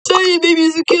quiet, maybe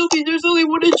he's gonna kill me. There's only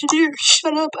one engineer.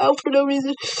 Shut up, out for no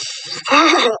reason.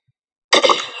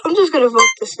 I'm just gonna vote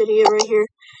this idiot right here.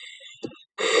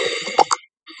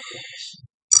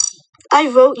 I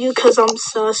vote you because I'm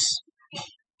sus.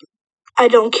 I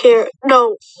don't care.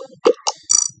 No.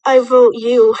 I vote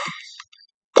you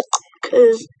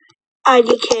because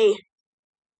IDK.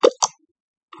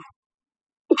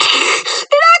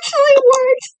 It actually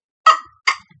works.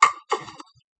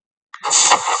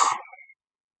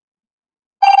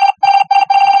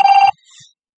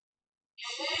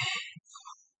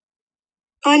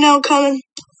 I know, coming.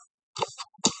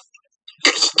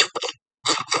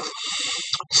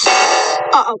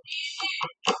 Uh-oh.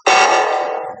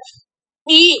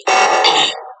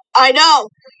 I know.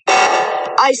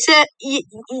 I said,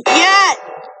 yeah.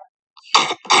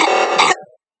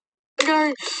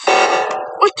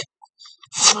 What?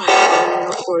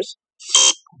 Of course.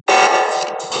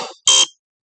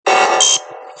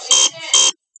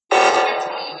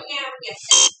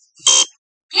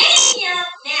 Get here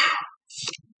now.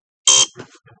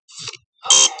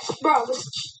 Bro,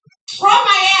 throw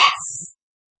my ass.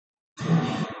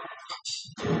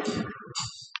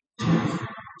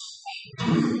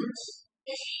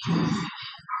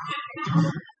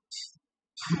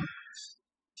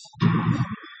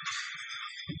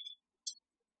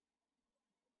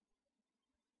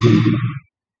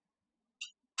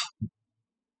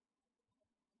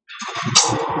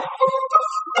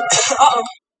 Uh-oh.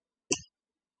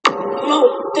 No,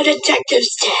 the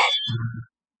detective's dead.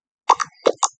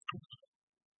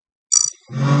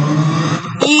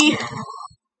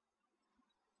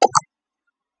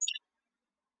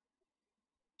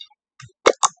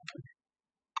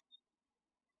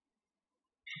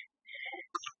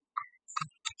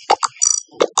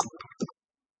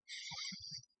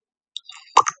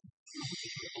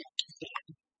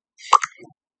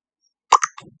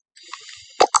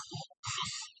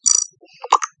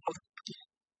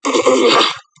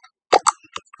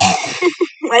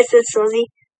 I said Suzy.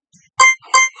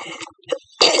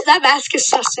 That mask is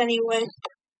sus anyway.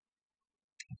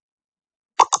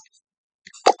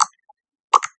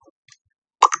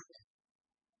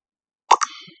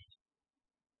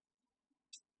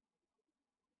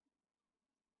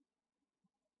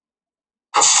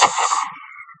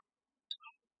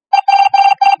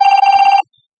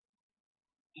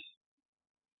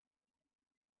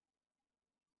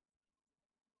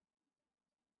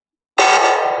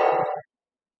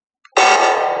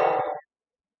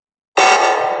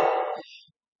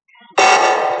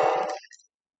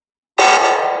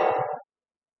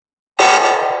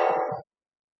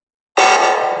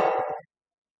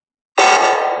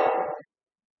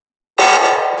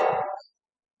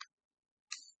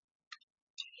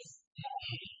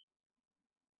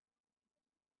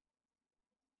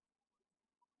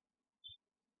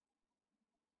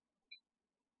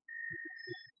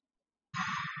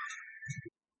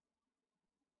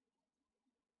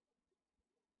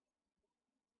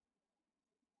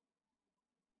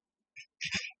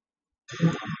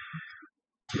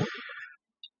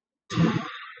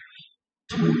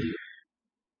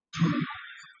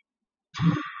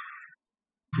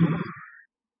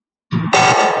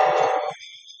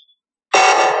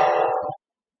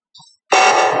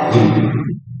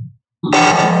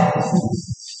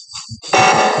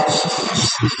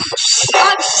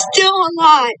 I'm still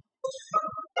alive.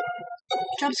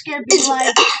 Jump scared, be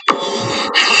like.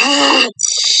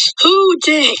 Who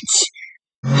did it?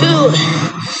 Who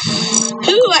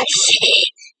I say?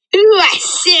 Who I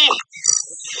say?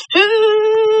 Who?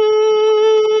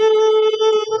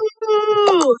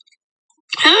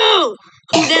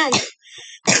 Who then?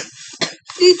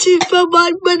 Me too, but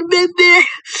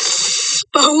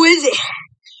who is it?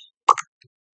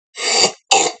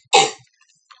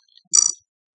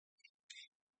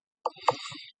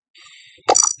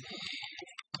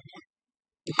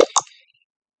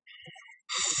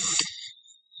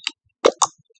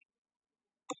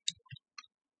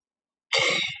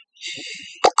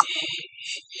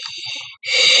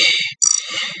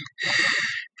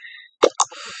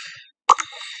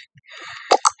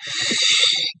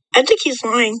 I think he's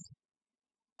lying.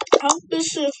 Oh,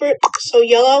 this is for so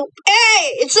yellow.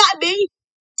 Hey, it's not me.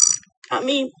 Not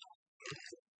me.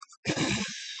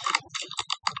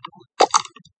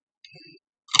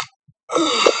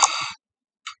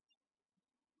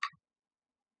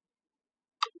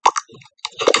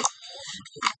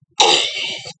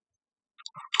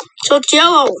 So it's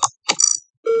yellow.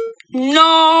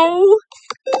 No.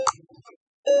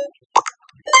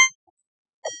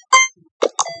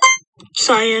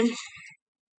 Cyan.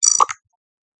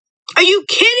 Are you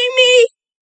kidding me?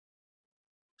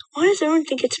 Why does everyone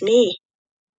think it's me?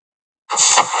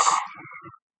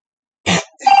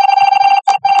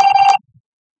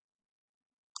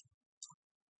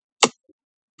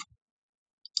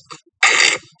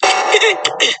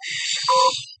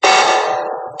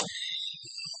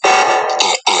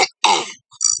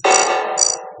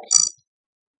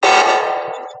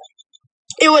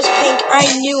 It was pink.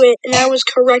 I knew it, and I was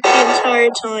correct the entire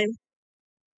time.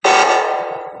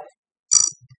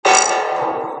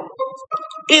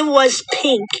 It was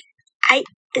pink. I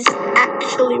is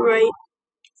actually right.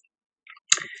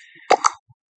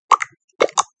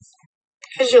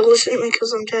 Because you're listening to me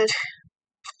because I'm dead.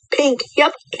 Pink.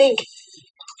 Yep, pink.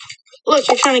 Look,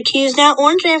 you're trying to accuse that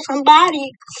orange man from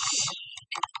body.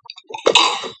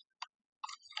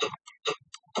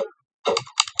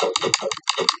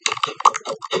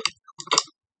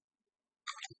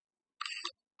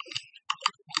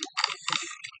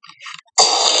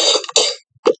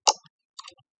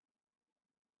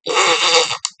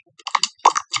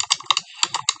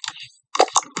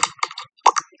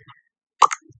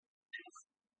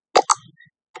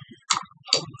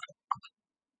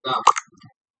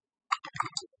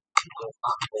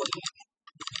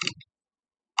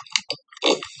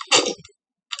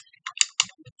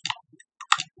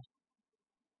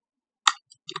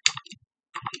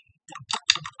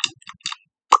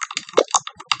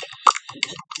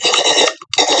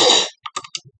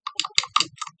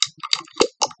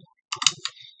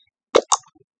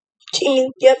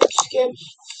 Team, yep, skip.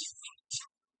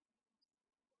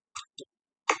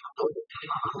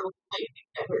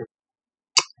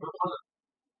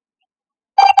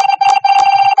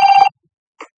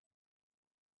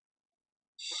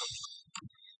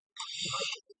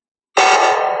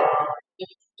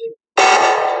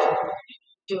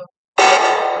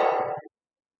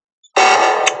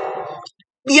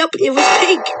 Yep, it was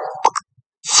pink.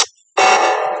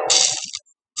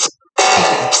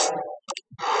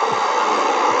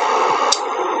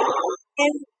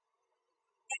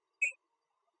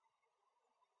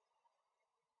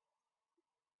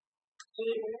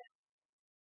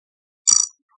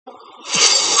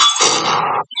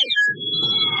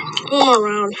 One more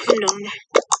round. I'm done.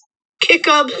 Kick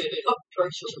up.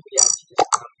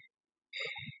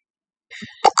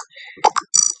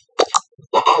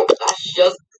 Wow, that's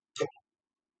just.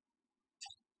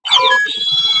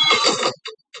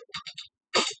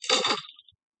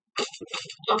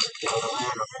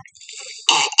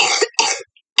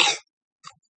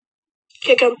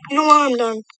 Kick up. You know what? I'm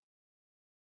done.